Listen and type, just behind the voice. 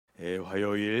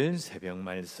화요일 새벽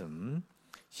말씀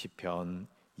시편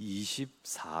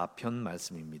 24편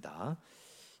말씀입니다.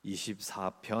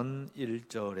 24편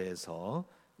 1절에서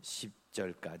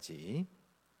 10절까지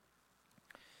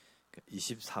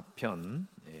 24편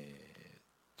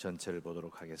전체를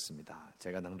보도록 하겠습니다.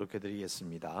 제가 낭독해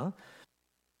드리겠습니다.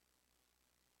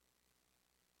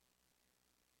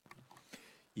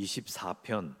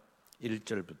 24편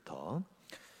 1절부터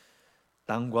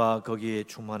땅과 거기에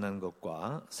충만한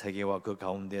것과 세계와 그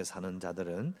가운데 사는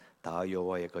자들은 다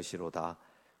여호와의 것이로다.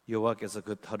 여호와께서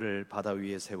그 터를 바다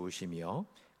위에 세우시며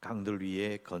강들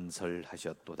위에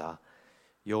건설하셨도다.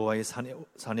 여호와의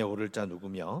산에 오를 자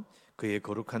누구며 그의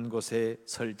거룩한 곳에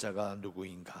설 자가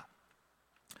누구인가.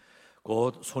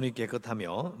 곧 손이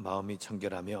깨끗하며 마음이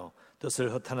청결하며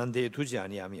뜻을 허탄한 데에 두지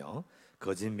아니하며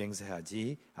거짓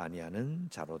맹세하지 아니하는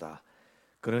자로다.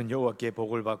 그는 여호와께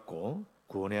복을 받고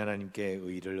구원의 하나님께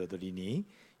의를 얻으리니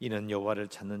이는 여호와를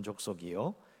찾는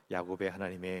족속이요 야곱의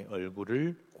하나님의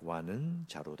얼굴을 구하는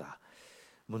자로다.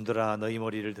 문들아 너희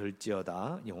머리를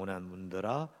들지어다. 영원한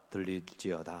문들아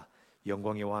들릴지어다.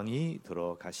 영광의 왕이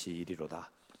들어가시리로다.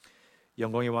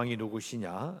 영광의 왕이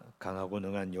누구시냐? 강하고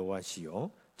능한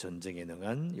여호와시요 전쟁에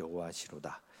능한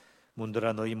여호와시로다.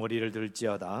 문들아 너희 머리를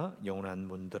들지어다. 영원한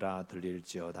문들아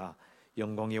들릴지어다.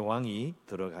 영광의 왕이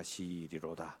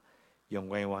들어가시리로다.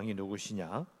 영광의 왕이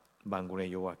누구시냐?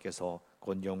 만군의 여호와께서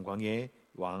곧 영광의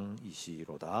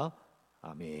왕이시로다.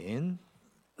 아멘.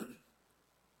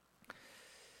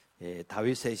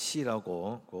 다윗의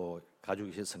시라고 가지고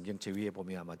계신 성경책 위에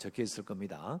보면 아마 적혀 있을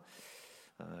겁니다.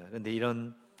 그런데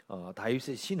이런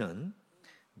다윗의 시는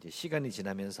이제 시간이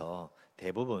지나면서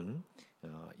대부분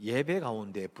예배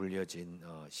가운데 불려진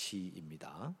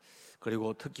시입니다.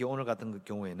 그리고 특히 오늘 같은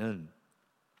경우에는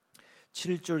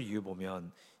 7절 이후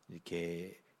보면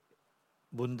이렇게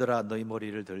문들아 너희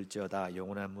머리를 들지어다.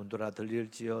 영원한 문들아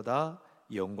들릴지어다.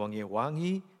 영광의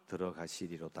왕이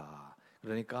들어가시리로다.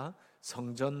 그러니까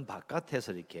성전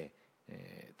바깥에서 이렇게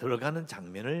들어가는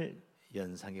장면을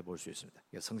연상해 볼 수 있습니다.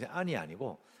 성전 안이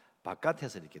아니고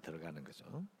바깥에서 이렇게 들어가는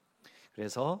거죠.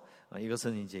 그래서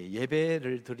이것은 이제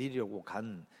예배를 드리려고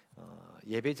간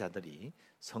예배자들이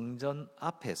성전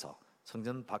앞에서,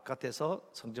 성전 바깥에서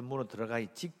성전문으로 들어가기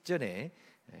직전에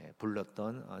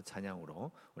불렀던 찬양으로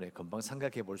우리 금방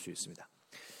생각해 볼 수 있습니다.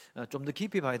 좀 더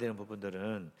깊이 봐야 되는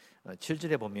부분들은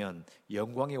 7절에 보면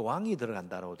영광의 왕이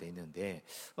들어간다라고 되어 있는데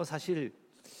사실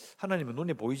하나님은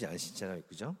눈에 보이지 않으시잖아요,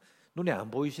 그죠? 눈에 안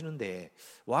보이시는데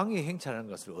왕의 행차라는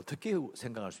것을 어떻게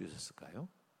생각할 수 있었을까요?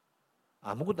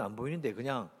 아무것도 안 보이는데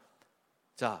그냥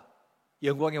자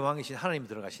영광의 왕이신 하나님이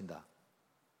들어가신다.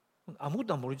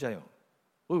 아무것도 안 보이잖아요.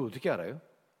 어떻게 알아요?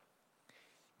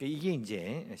 이게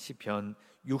이제 시편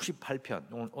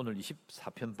 68편, 오늘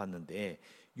 24편 봤는데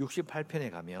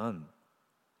 68편에 가면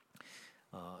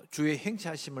주의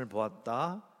행차하심을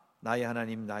보았다. 나의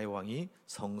하나님 나의 왕이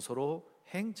성소로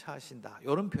행차하신다.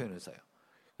 이런 표현을 써요.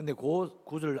 근데 그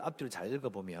구절 앞뒤를 잘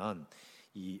읽어보면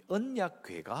이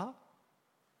언약궤가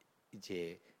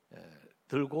이제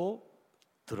들고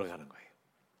들어가는 거예요.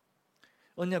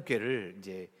 언약궤를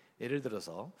이제 예를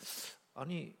들어서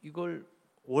아니 이걸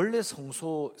원래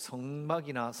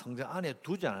성막이나 성전 안에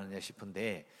두지 않았냐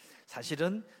싶은데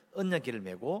사실은 언약궤를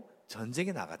메고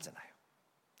전쟁에 나갔잖아요.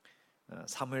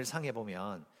 사무엘상에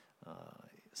보면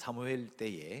사무엘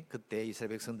때에 그때 이스라엘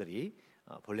백성들이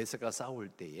블레셋과 싸울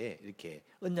때에 이렇게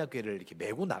언약궤를 이렇게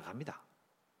메고 나갑니다.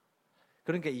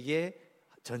 그러니까 이게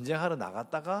전쟁하러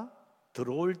나갔다가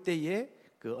들어올 때에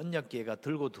그 언약궤가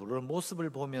들고 들어올 모습을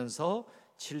보면서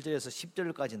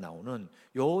 7절에서 10절까지 나오는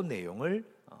요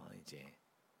내용을 이제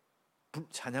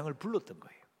찬양을 불렀던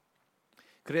거예요.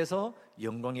 그래서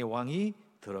영광의 왕이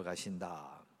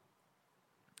들어가신다.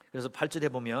 그래서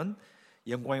 8절에 보면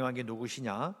영광의 왕이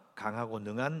누구시냐? 강하고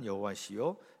능한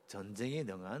여호와시요 전쟁에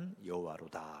능한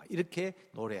여호와로다. 이렇게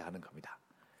노래하는 겁니다.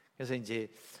 그래서 이제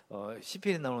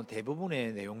시편에 나오는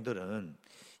대부분의 내용들은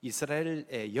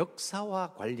이스라엘의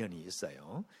역사와 관련이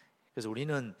있어요. 그래서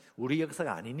우리는 우리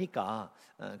역사가 아니니까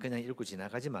그냥 읽고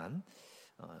지나가지만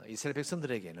이스라엘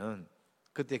백성들에게는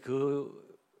그때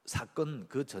그 사건,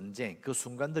 그 전쟁, 그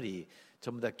순간들이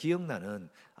전부 다 기억나는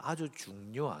아주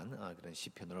중요한 그런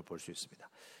시편으로 볼 수 있습니다.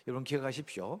 여러분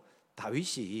기억하십시오.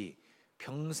 다윗이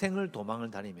평생을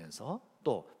도망을 다니면서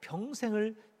또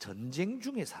평생을 전쟁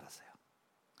중에 살았어요.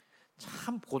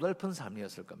 참 고달픈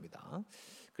삶이었을 겁니다.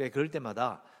 그럴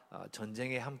때마다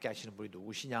전쟁에 함께 하시는 분이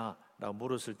누구시냐라고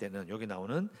물었을 때는 여기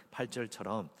나오는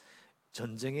 8절처럼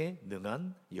전쟁에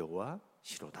능한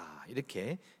여호와시로다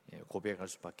이렇게 고백할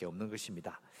수밖에 없는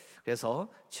것입니다.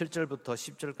 그래서 7절부터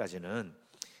 10절까지는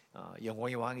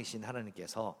영광의 왕이신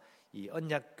하나님께서 이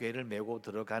언약궤를 메고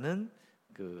들어가는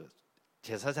그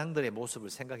제사장들의 모습을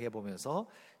생각해 보면서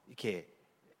이렇게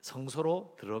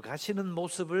성소로 들어가시는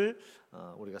모습을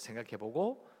우리가 생각해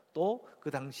보고, 또 그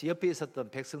당시 옆에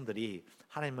있었던 백성들이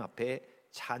하나님 앞에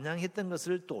찬양했던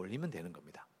것을 또 올리면 되는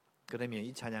겁니다. 그러면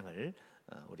이 찬양을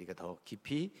우리가 더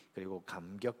깊이 그리고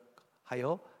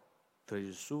감격하여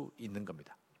드릴 수 있는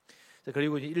겁니다. 자,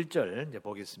 그리고 이제 1절 이제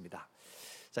보겠습니다.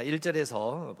 자,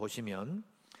 1절에서 보시면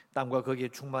땅과 거기에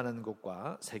충만한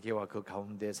곳과 세계와 그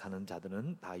가운데 사는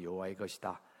자들은 다 여호와의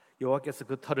것이다. 여호와께서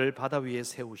그 터를 바다 위에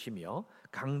세우시며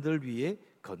강들 위에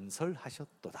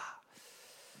건설하셨도다.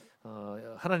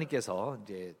 하나님께서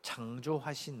이제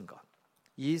창조하신 것,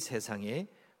 이 세상의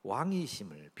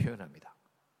왕이심을 표현합니다.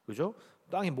 그죠?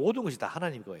 땅의 모든 것이 다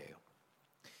하나님 거예요.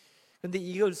 근데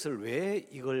이것을 왜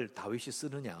이걸 다윗이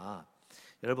쓰느냐?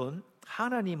 여러분,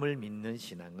 하나님을 믿는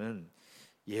신앙은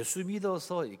예수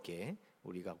믿어서 이렇게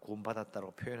우리가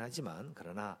구원받았다고 표현하지만,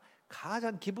 그러나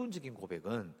가장 기본적인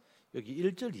고백은 여기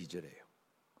 1절, 2절이에요.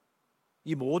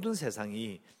 이 모든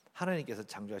세상이 하나님께서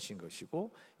창조하신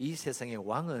것이고 이 세상의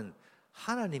왕은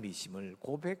하나님이심을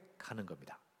고백하는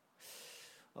겁니다.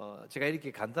 제가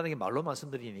이렇게 간단하게 말로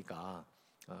말씀드리니까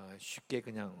쉽게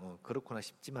그냥 그렇구나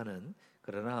싶지만은,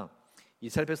 그러나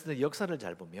이스라엘 백성들의 역사를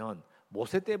잘 보면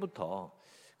모세 때부터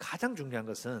가장 중요한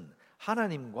것은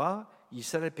하나님과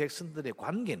이스라엘 백성들의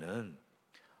관계는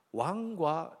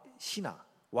왕과 신하,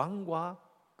 왕과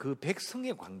그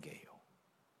백성의 관계예요.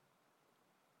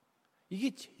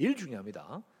 이게 제일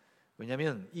중요합니다.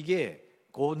 왜냐하면 이게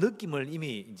그 느낌을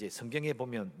이미 이제 성경에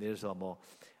보면, 예를 들어서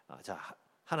자,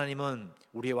 하나님은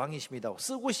우리의 왕이십니다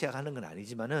쓰고 시작하는 건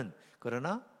아니지만은,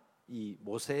 그러나 이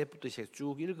모세부터 시작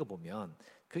쭉 읽어보면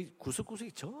그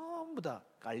구석구석이 전부 다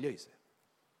깔려 있어요.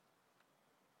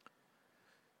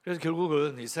 그래서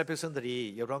결국은 이스라엘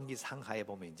백성들이 열왕기 상하에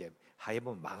보면 이제 하에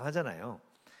보면 망하잖아요.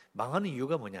 망하는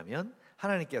이유가 뭐냐면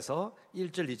하나님께서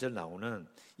 1절, 2절 나오는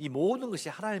이 모든 것이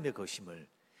하나님의 것임을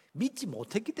믿지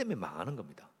못했기 때문에 망하는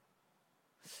겁니다.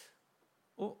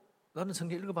 나는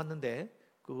성경 읽어봤는데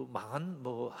그 망한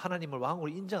하나님을 왕으로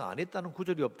인정 안 했다는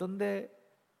구절이 없던데.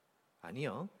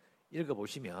 아니요.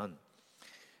 읽어보시면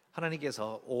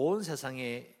하나님께서 온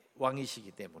세상의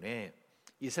왕이시기 때문에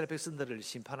이스라엘 백성들을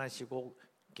심판하시고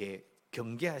이렇게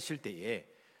경계하실 때에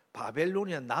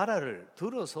바벨론이라는 나라를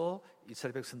들어서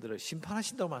이스라엘 백성들을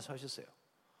심판하신다고 말씀하셨어요.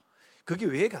 그게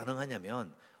왜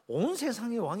가능하냐면 온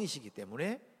세상의 왕이시기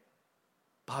때문에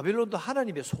바벨론도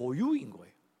하나님의 소유인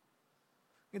거예요.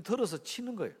 들어서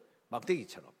치는 거예요.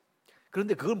 막대기처럼.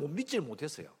 그런데 그걸 못 믿지를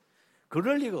못했어요.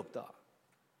 그럴 리가 없다.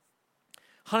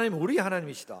 하나님은 우리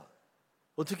하나님이시다.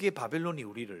 어떻게 바벨론이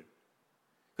우리를.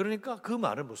 그러니까 그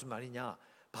말은 무슨 말이냐,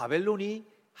 바벨론이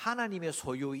하나님의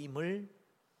소유임을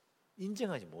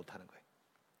인정하지 못하는 거예요.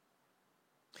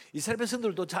 이스라엘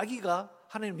백성들도 자기가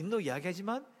하나님 믿는다고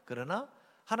이야기하지만, 그러나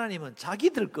하나님은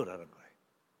자기들 거라는 거예요.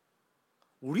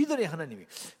 우리들의 하나님이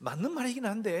맞는 말이긴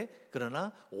한데,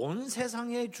 그러나 온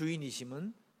세상의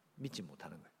주인이심은 믿지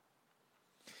못하는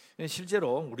거예요.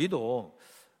 실제로 우리도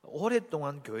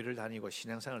오랫동안 교회를 다니고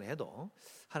신앙생활을 해도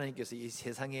하나님께서 이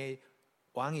세상의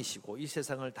왕이시고 이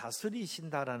세상을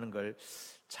다스리신다라는 걸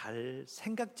잘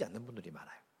생각지 않는 분들이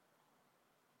많아요.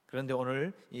 그런데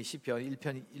오늘 이 시편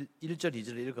 1편 1절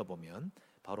 2절을 읽어보면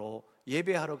바로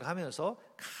예배하러 가면서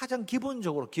가장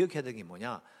기본적으로 기억해야 되는 게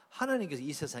뭐냐, 하나님께서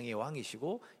이 세상의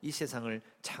왕이시고 이 세상을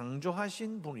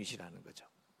창조하신 분이시라는 거죠.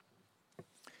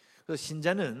 그래서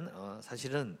신자는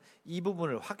사실은 이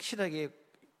부분을 확실하게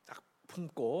딱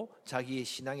품고 자기의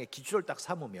신앙의 기초를 딱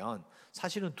삼으면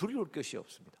사실은 두려울 것이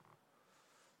없습니다.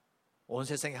 온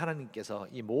세상에 하나님께서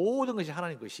이 모든 것이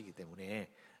하나님 것이기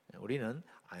때문에 우리는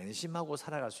안심하고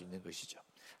살아갈 수 있는 것이죠.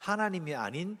 하나님이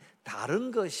아닌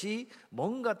다른 것이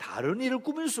뭔가 다른 일을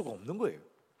꾸밀 수가 없는 거예요.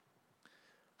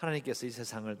 하나님께서 이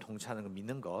세상을 통치하는 걸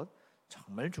믿는 것,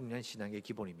 정말 중요한 신앙의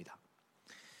기본입니다.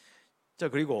 자,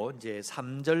 그리고 이제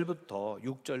 3절부터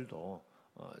 6절도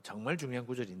정말 중요한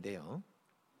구절인데요.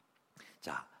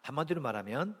 자, 한마디로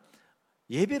말하면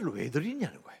예배를 왜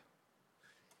드리냐는 거예요.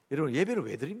 여러분, 예배를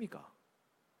왜 드립니까?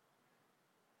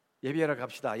 예배하러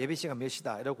갑시다. 예배 시간 몇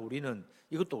시다. 이러고 우리는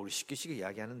이것도 우리 쉽게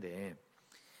이야기하는데,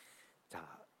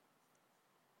 자,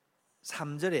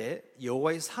 3절에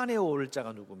여호와의 산에 오를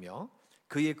자가 누구며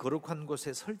그의 거룩한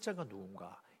곳에 설 자가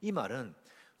누군가. 이 말은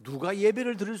누가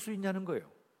예배를 드릴 수 있냐는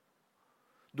거예요.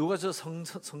 누가 저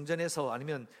성전에서,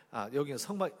 아니면 여기는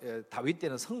다윗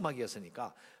때는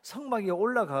성막이었으니까 성막에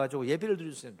올라가가지고 예배를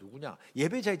드릴 수 있는 누구냐,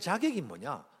 예배자의 자격이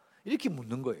뭐냐, 이렇게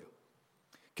묻는 거예요.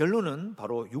 결론은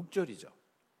바로 6절이죠.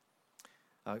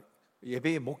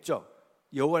 예배의 목적,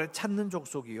 여호와를 찾는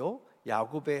족속이요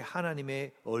야곱의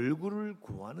하나님의 얼굴을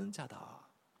구하는 자다.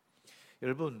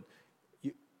 여러분,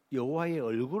 여호와의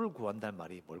얼굴을 구한다는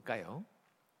말이 뭘까요?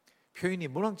 표현이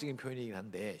문학적인 표현이긴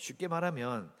한데 쉽게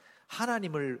말하면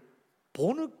하나님을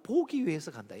보기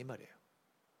위해서 간다 이 말이에요.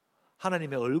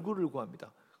 하나님의 얼굴을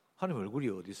구합니다. 하나님 얼굴이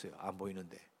어디 있어요? 안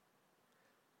보이는데.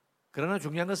 그러나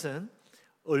중요한 것은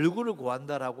얼굴을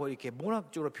구한다라고 이렇게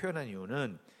문학적으로 표현한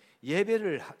이유는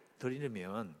예배를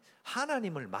드리면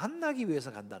하나님을 만나기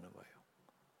위해서 간다는 거예요.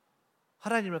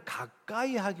 하나님을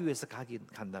가까이 하기 위해서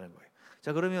간다는 거예요.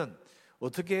 자, 그러면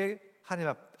어떻게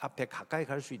하나님 앞에 가까이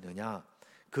갈 수 있느냐?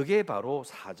 그게 바로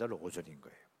 4절 5절인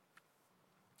거예요.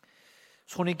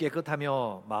 손이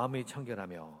깨끗하며 마음이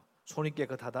청결하며, 손이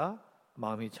깨끗하다,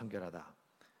 마음이 청결하다.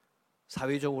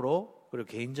 사회적으로 그리고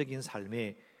개인적인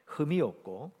삶에 흠이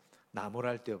없고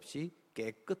나무랄 데 없이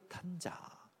깨끗한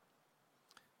자.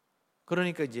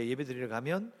 그러니까 이제 예배드리러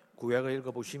가면 구약을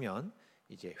읽어보시면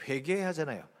이제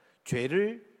회개하잖아요.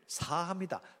 죄를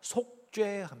사합니다.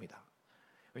 속죄합니다.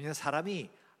 왜냐하면 사람이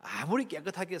아무리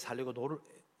깨끗하게 살려고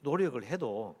노력을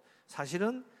해도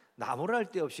사실은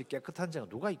나무랄 데 없이 깨끗한 자가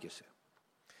누가 있겠어요?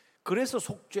 그래서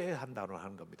속죄한다고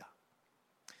하는 겁니다.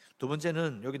 두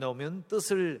번째는 여기 나오면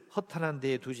뜻을 허탄한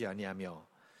데에 두지 아니하며,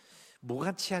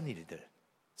 무가치한 일들,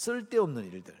 쓸데없는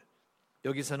일들.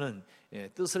 여기서는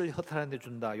뜻을 허탄한 데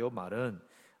준다. 이 말은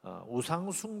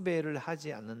우상 숭배를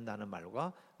하지 않는다는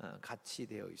말과 같이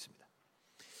되어 있습니다.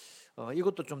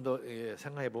 이것도 좀 더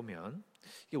생각해 보면,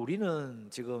 우리는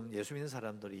지금 예수 믿는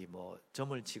사람들이 뭐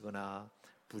점을 치거나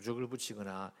부적을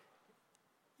붙이거나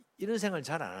이런 생각을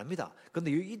잘 안 합니다.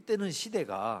 그런데 이때는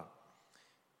시대가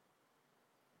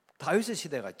다윗의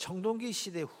시대가 청동기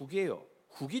시대 후기예요.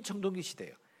 후기 청동기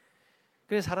시대예요.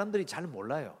 그래서 사람들이 잘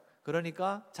몰라요.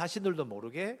 그러니까 자신들도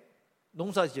모르게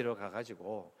농사지러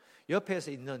가가지고 옆에서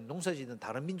있는 농사짓는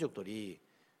다른 민족들이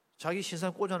자기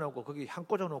신상 꽂아놓고 거기 향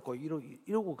꽂아놓고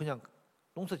이러고 그냥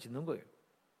농사 짓는 거예요.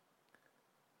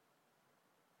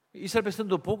 이스라엘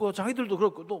백성도 보고 자기들도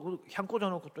그렇고 또 향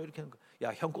꽂아놓고 또 이렇게 하는 거예요.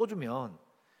 야, 향 꽂으면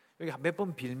여기 몇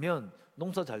번 빌면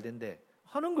농사 잘 된대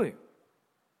하는 거예요.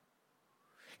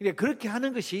 그렇게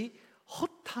하는 것이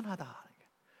허탄하다,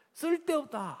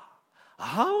 쓸데없다,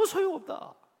 아무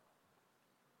소용없다.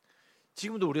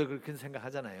 지금도 우리가 그렇게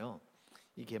생각하잖아요.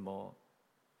 이게 뭐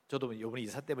저도 이번에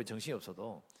이사 때문에 정신이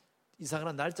없어도 이사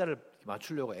가는 날짜를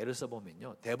맞추려고 애를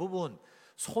써보면요, 대부분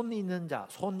손 있는 자,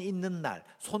 손 있는 날,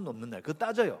 손 없는 날 그거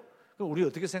따져요. 그럼 우리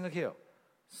어떻게 생각해요?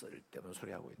 쓸데없는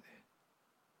소리 하고 있네.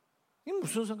 이게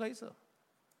무슨 생각이 있어?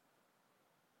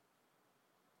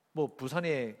 뭐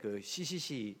부산에 그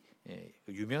CCC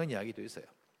유명한 이야기도 있어요.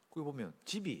 거기 보면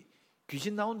집이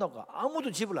귀신 나온다고 아무도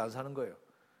집을 안 사는 거예요.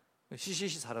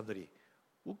 CCC 사람들이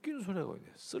웃기는 소리 하고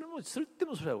있네.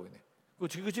 쓸데없는 소리 하고 있네. 그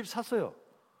집 샀어요.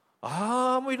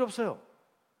 아무 일 없어요.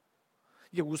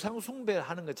 이게 우상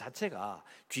숭배하는 것 자체가,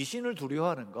 귀신을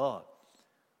두려워하는 것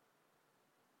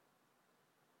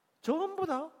전부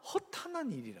다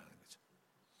허탄한 일이라는 거죠.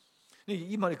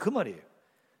 이 말이 그 말이에요.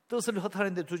 뜻을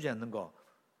허탄한 데 두지 않는 거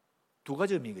두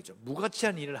가지 의미겠죠.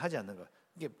 무가치한 일을 하지 않는 것,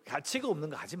 이게 가치가 없는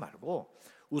거 하지 말고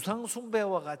우상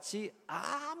숭배와 같이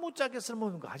아무짝에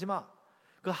쓸모없는 거 하지 마.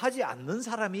 그 하지 않는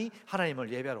사람이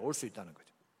하나님을 예배하러 올 수 있다는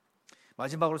거죠.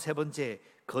 마지막으로 세 번째,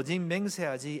 거짓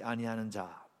맹세하지 아니하는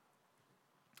자.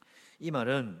 이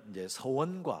말은 이제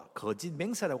서원과 거짓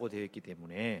맹세라고 되어 있기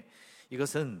때문에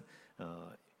이것은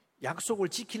약속을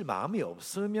지킬 마음이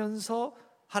없으면서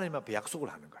하나님 앞에 약속을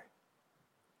하는 거예요.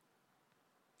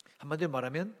 한마디로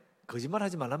말하면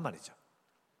거짓말하지 말란 말이죠.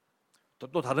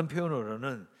 또 다른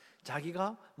표현으로는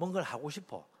자기가 뭔가를 하고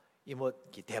싶어, 뭐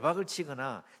대박을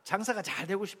치거나 장사가 잘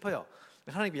되고 싶어요.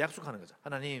 하나님께 약속하는 거죠.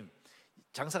 하나님,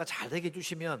 장사가 잘 되게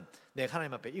해주시면 내가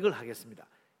하나님 앞에 이걸 하겠습니다.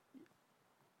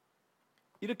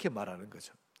 이렇게 말하는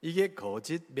거죠. 이게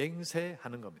거짓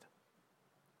맹세하는 겁니다.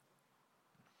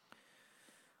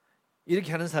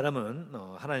 이렇게 하는 사람은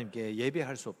하나님께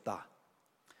예배할 수 없다.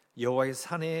 여호와의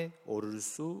산에 오를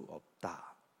수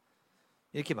없다.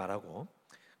 이렇게 말하고,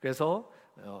 그래서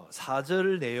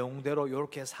 4절 내용대로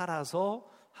이렇게 살아서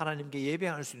하나님께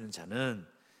예배할 수 있는 자는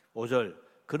 5절,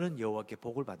 그는 여호와께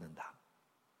복을 받는다.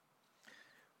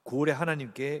 9월에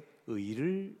하나님께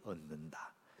의를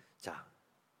얻는다. 자,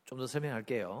 좀 더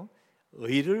설명할게요.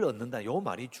 의를 얻는다, 이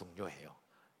말이 중요해요.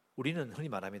 우리는 흔히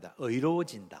말합니다.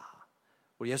 의로워진다.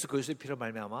 우리 예수 그리스도의 피로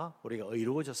말미암아 우리가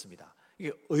의로워졌습니다.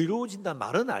 이게 의로워진다는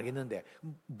말은 알겠는데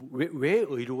왜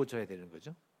의로워져야 되는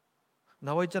거죠?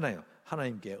 나와 있잖아요.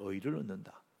 하나님께 의를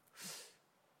얻는다.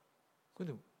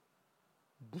 근데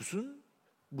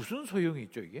무슨 소용이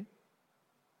있죠, 이게?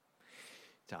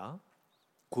 자,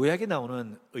 구약에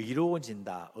나오는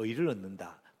의로워진다, 의를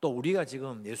얻는다. 또 우리가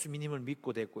지금 예수님을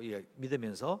믿고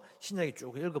믿으면서 신약에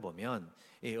쭉 읽어보면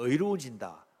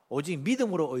의로워진다, 오직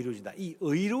믿음으로 의로워진다. 이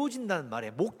의로워진다는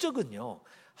말의 목적은요,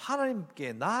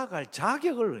 하나님께 나아갈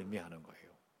자격을 의미하는 거예요.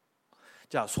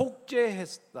 자,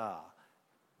 속죄했다.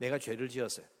 내가 죄를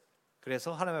지었어요.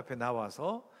 그래서 하나님 앞에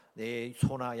나와서 내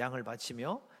소나 양을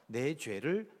바치며 내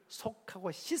죄를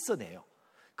속하고 씻어내요.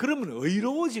 그러면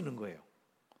의로워지는 거예요.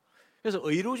 그래서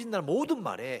의로워진다는 모든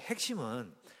말의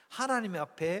핵심은 하나님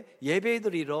앞에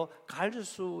예배드리러 갈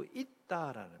수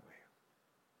있다라는 거예요.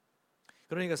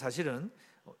 그러니까 사실은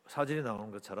사절에 나오는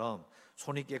것처럼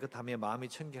손이 깨끗하며 마음이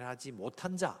청결하지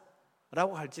못한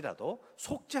자라고 할지라도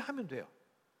속죄하면 돼요.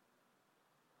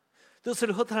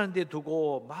 뜻을 허탄한 데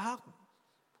두고 막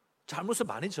잘못을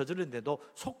많이 저지르는데도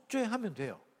속죄하면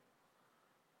돼요.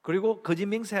 그리고 거짓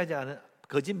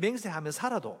맹세하면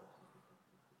살아도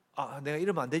내가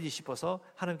이러면 안 되지 싶어서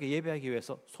하나님께 예배하기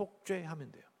위해서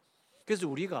속죄하면 돼요. 그래서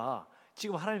우리가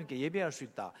지금 하나님께 예배할 수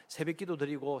있다, 새벽 기도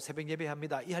드리고 새벽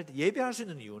예배합니다, 이 할 때 예배할 수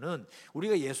있는 이유는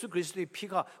우리가 예수 그리스도의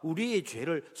피가 우리의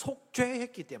죄를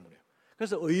속죄했기 때문이에요.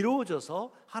 그래서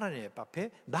의로워져서 하나님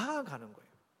앞에 나아가는 거예요.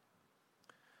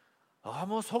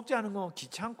 뭐 속죄하는 거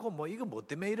귀찮고 뭐 이거 뭐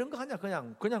때문에 이런 거 하냐,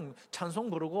 그냥 찬송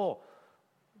부르고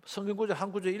성경 구절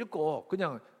한 구절 읽고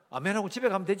그냥 아멘하고 집에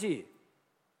가면 되지.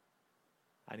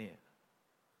 아니에요.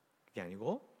 그게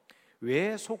아니고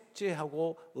왜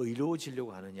속죄하고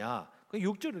의로워지려고 하느냐? 그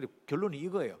 6절의 결론이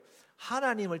이거예요.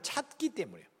 하나님을 찾기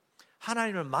때문이에요.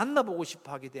 하나님을 만나보고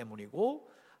싶어 하기 때문이고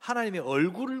하나님의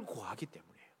얼굴을 구하기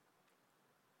때문이에요.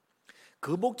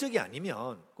 그 목적이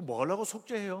아니면 뭐 하려고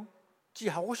속죄해요? 지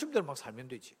하고 싶은 대로 막 살면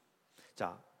되지.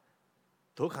 자,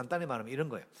 더 간단히 말하면 이런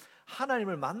거예요.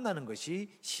 하나님을 만나는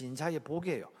것이 신자의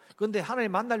복이에요. 그런데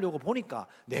하나님 만나려고 보니까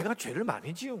내가 죄를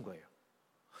많이 지은 거예요.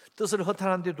 뜻을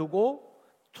허탄한 데 두고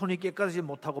손이 깨끗하지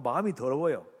못하고 마음이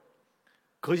더러워요.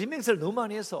 거짓 맹세를 너무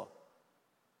많이 해서.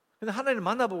 근데 하나님을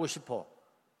만나보고 싶어.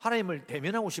 하나님을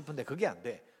대면하고 싶은데 그게 안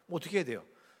돼. 뭐 어떻게 해야 돼요?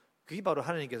 그게 바로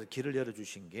하나님께서 길을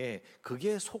열어주신 게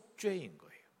그게 속죄인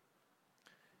거예요.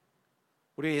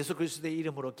 우리가 예수 그리스도의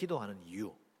이름으로 기도하는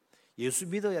이유, 예수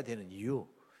믿어야 되는 이유,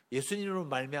 예수님으로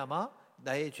말미암아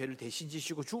나의 죄를 대신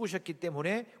지시고 죽으셨기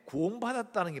때문에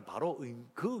구원받았다는 게 바로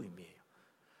그 의미예요.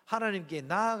 하나님께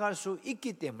나아갈 수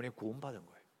있기 때문에 구원받은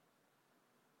거예요.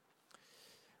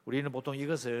 우리는 보통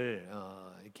이것을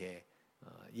이렇게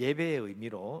예배의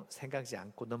의미로 생각지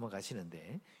않고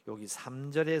넘어가시는데 여기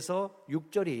 3절에서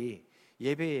 6절이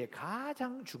예배의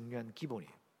가장 중요한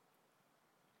기본이에요.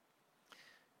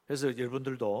 그래서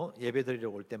여러분들도 예배 드리러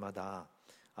올 때마다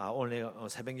오늘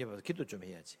새벽 예배에서 기도 좀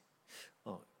해야지.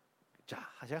 자,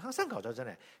 제가 항상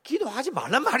가져잖아요. 기도하지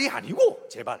말란 말이 아니고,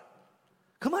 제발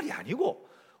그 말이 아니고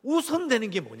우선되는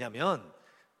게 뭐냐면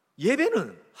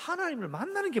예배는 하나님을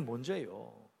만나는 게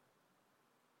먼저예요.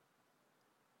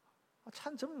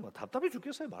 참 정말 답답해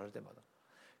죽겠어요, 말할 때마다.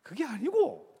 그게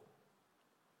아니고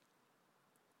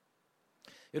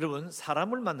여러분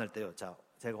사람을 만날 때요. 자,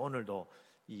 제가 오늘도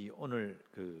오늘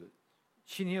그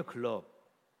시니어 클럽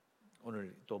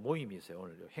오늘 또 모임이 있어요.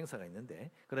 오늘 행사가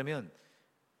있는데 그러면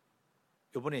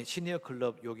이번에 시니어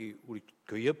클럽 여기 우리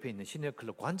교회 옆에 있는 시니어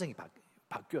클럽 관장이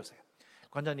바뀌었어요.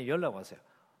 관장님 연락 왔어요.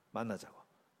 만나자고.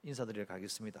 인사드리러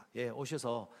가겠습니다. 예,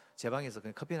 오셔서 제 방에서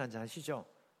그냥 커피 한잔 하시죠.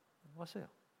 왔어요.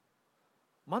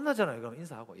 만나잖아요. 그럼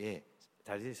인사하고 예,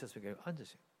 잘 지내셨습니까?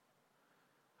 앉으세요.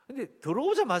 근데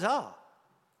들어오자마자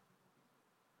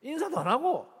인사도 안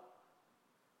하고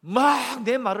막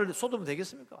내 말을 쏟으면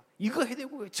되겠습니까? 이거 해야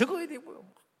되고요, 저거 해야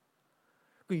되고요.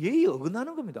 그 예의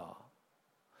어긋나는 겁니다.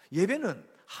 예배는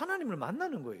하나님을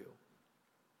만나는 거예요.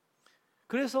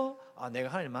 그래서 내가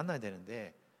하나님을 만나야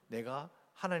되는데 내가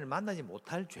하나님을 만나지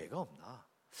못할 죄가 없나?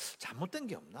 잘못된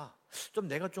게 없나? 좀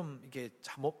내가 좀 이렇게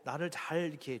나를 잘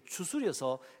이렇게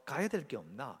추스려서 가야 될 게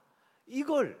없나?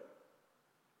 이걸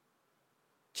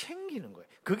챙기는 거예요.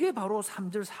 그게 바로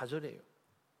 3절 4절이에요.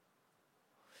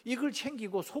 이걸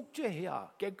챙기고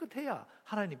속죄해야, 깨끗해야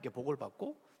하나님께 복을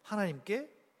받고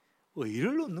하나님께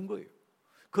의를 얻는 거예요.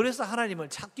 그래서 하나님을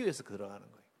찾기 위해서 들어가는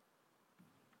거예요.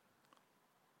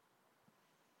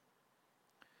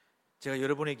 제가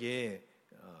여러분에게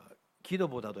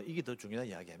기도보다도 이게 더 중요한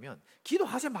이야기하면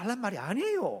기도하지 말란 말이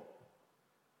아니에요.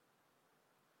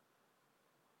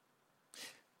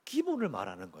 기본을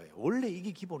말하는 거예요. 원래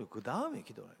이게 기본이고 그 다음에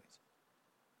기도를 하는 거죠.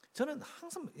 저는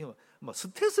항상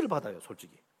스트레스를 받아요,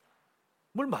 솔직히.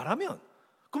 뭘 말하면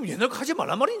그럼 옛날 하지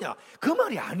말란 말이냐? 그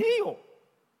말이 아니에요.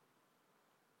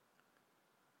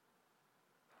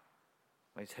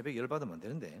 새벽에 열받으면 안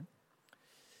되는데.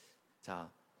 자,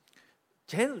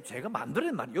 제가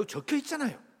만들어낸 말이 여기 적혀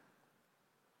있잖아요.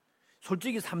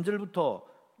 솔직히 3절부터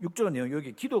 6절 내용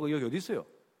여기 기도가 여기 어디 있어요?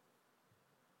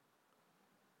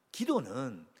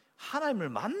 기도는 하나님을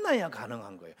만나야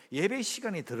가능한 거예요. 예배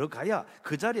시간에 들어가야,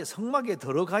 그 자리에 성막에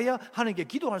들어가야 하나님께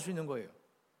기도할 수 있는 거예요.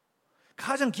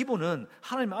 가장 기본은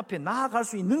하나님 앞에 나아갈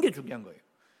수 있는 게 중요한 거예요.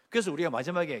 그래서 우리가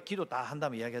마지막에 기도 다 한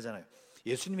다음에 이야기하잖아요.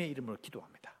 예수님의 이름으로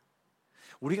기도합니다.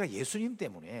 우리가 예수님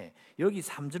때문에 여기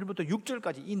 3절부터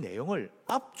 6절까지 이 내용을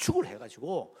압축을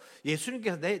해가지고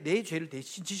예수님께서 내 죄를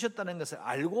대신 지셨다는 것을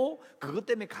알고 그것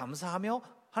때문에 감사하며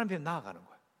하나님 앞에 나아가는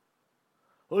거예요.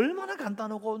 얼마나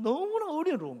간단하고 너무나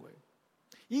어려운 거예요.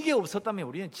 이게 없었다면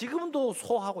우리는 지금도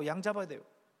소하고 양 잡아야 돼요.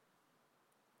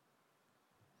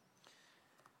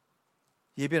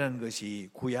 예배라는 것이,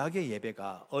 구약의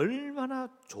예배가 얼마나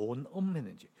좋은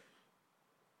업무였는지,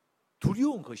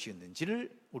 두려운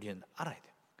것이었는지를 우리는 알아야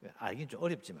돼요. 알긴 좀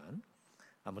어렵지만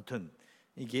아무튼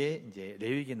이게 이제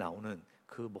레위기에 나오는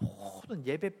그 모든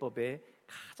예배법의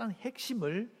가장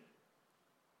핵심을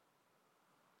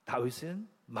다윗은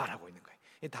말하고 있는 거예요.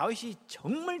 다윗이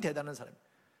정말 대단한 사람,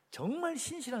 정말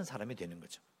신실한 사람이 되는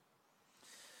거죠.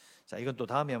 자, 이건 또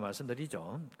다음에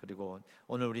말씀드리죠. 그리고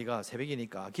오늘 우리가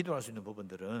새벽이니까 기도할 수 있는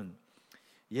부분들은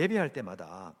예배할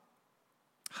때마다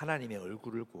하나님의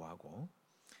얼굴을 구하고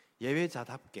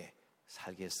예배자답게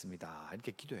살겠습니다,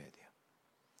 이렇게 기도해야 돼요.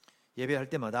 예배할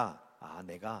때마다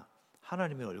내가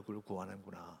하나님의 얼굴을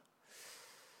구하는구나,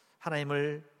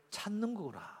 하나님을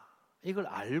찾는구나, 이걸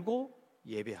알고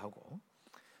예배하고,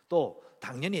 또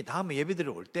당연히 다음 예배들이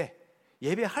올 때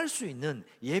예배할 수 있는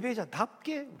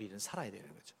예배자답게 우리는 살아야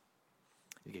되는 거죠.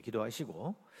 이렇게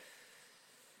기도하시고,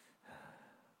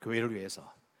 교회를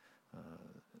위해서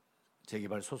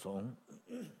재개발 소송,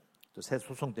 또 새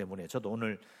소송 때문에 저도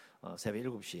오늘 새벽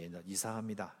 7시에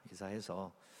이사합니다.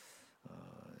 이사해서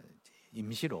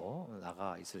임시로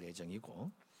나가 있을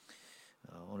예정이고,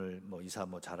 오늘 이사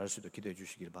잘할 수 있도록 기도해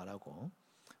주시길 바라고,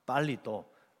 빨리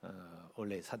또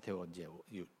원래 사태가 이제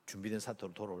준비된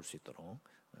사태로 돌아올 수 있도록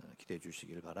기도해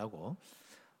주시길 바라고,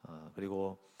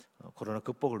 그리고 코로나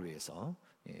극복을 위해서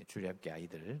주일학교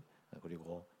아이들,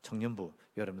 그리고 청년부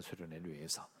여러분 수련회를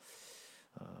위해서,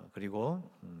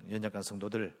 그리고 연약한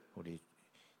성도들, 우리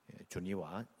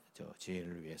준이와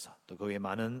지혜를 위해서, 또 그 외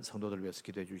많은 성도들을 위해서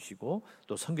기도해 주시고,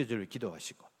 또 선교지를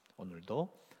기도하시고,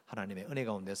 오늘도 하나님의 은혜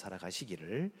가운데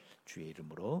살아가시기를 주의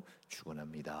이름으로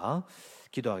축원합니다.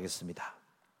 기도하겠습니다.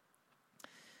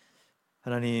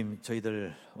 하나님,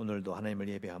 저희들 오늘도 하나님을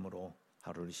예배함으로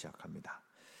하루를 시작합니다.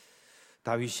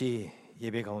 다윗이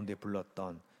예배 가운데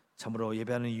불렀던, 참으로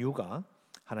예배하는 이유가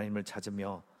하나님을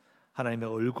찾으며 하나님의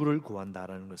얼굴을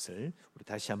구한다라는 것을 우리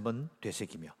다시 한번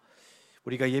되새기며,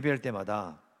 우리가 예배할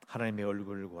때마다 하나님의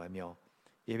얼굴을 구하며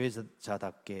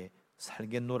예배자답게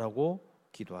살겠노라고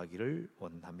기도하기를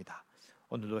원합니다.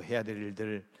 오늘도 해야 될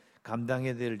일들,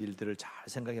 감당해야 될 일들을 잘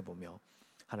생각해 보며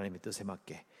하나님의 뜻에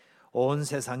맞게 온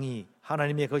세상이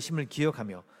하나님의 거심을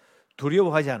기억하며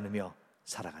두려워하지 않으며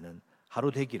살아가는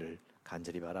하루 되기를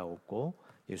간절히 바라옵고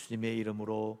예수님의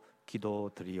이름으로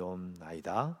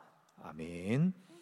기도드리옵나이다. 아멘.